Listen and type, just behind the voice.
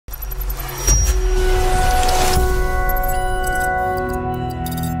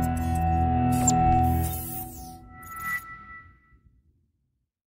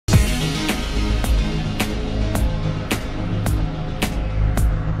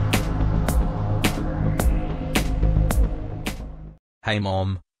Hey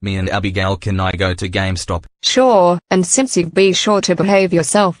Mom, me and Abigail can I go to Gamestop? Sure, and Cincy, be sure to behave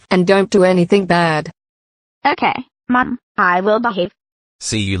yourself and don't do anything bad. Okay, Mom, I will behave.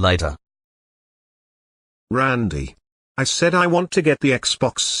 See you later. Randy. I said I want to get the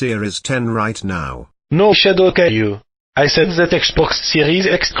Xbox Series 10 right now. No Shadow Caillou. I said that Xbox Series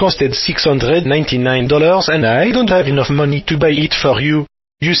X costed $699 and I don't have enough money to buy it for you.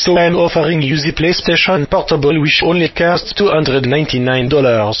 So I'm offering you the PlayStation Portable which only costs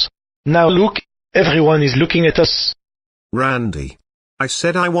 $299. Now look, everyone is looking at us. Randy. I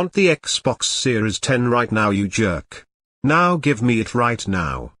said I want the Xbox Series 10 right now, you jerk. Now give me it right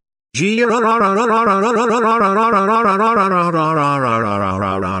now.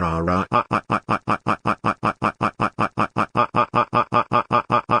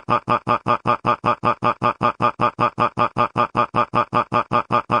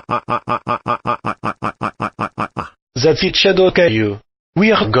 That's it, Shadow Caillou.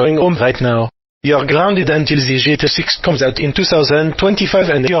 We are going home right now. You're grounded until the GTA 6 comes out in 2025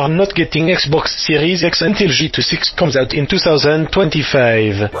 and you're not getting Xbox Series X until GTA 6 comes out in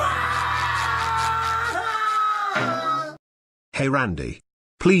 2025. Hey Randy.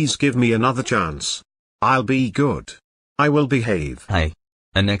 Please give me another chance. I'll be good. I will behave. Hey.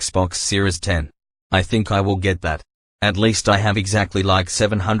 An Xbox Series 10. I think I will get that. At least I have exactly like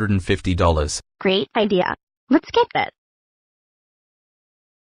 $750. Great idea. Let's get that.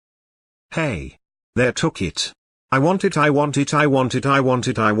 Hey. There took it. I want it, I want it, I want it, I want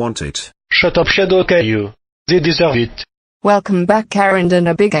it, I want it. Shut up, Shadow Caillou. They deserve it. Welcome back, Karin and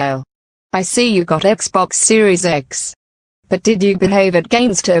Abigail. I see you got Xbox Series X. But did you behave at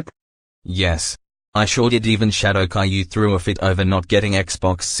Gamestop? Yes. I sure did. Even Shadow Caillou threw a fit over not getting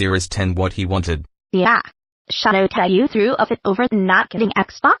Xbox Series 10 what he wanted. Yeah. Shadow Caillou threw a fit over not getting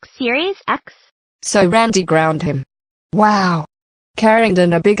Xbox Series X. So Randy ground him. Wow. Karin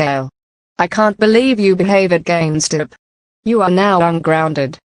and Abigail. I can't believe you behave at Gamestop. You are now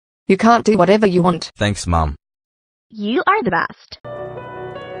ungrounded. You can't do whatever you want. Thanks, Mom. You are the best.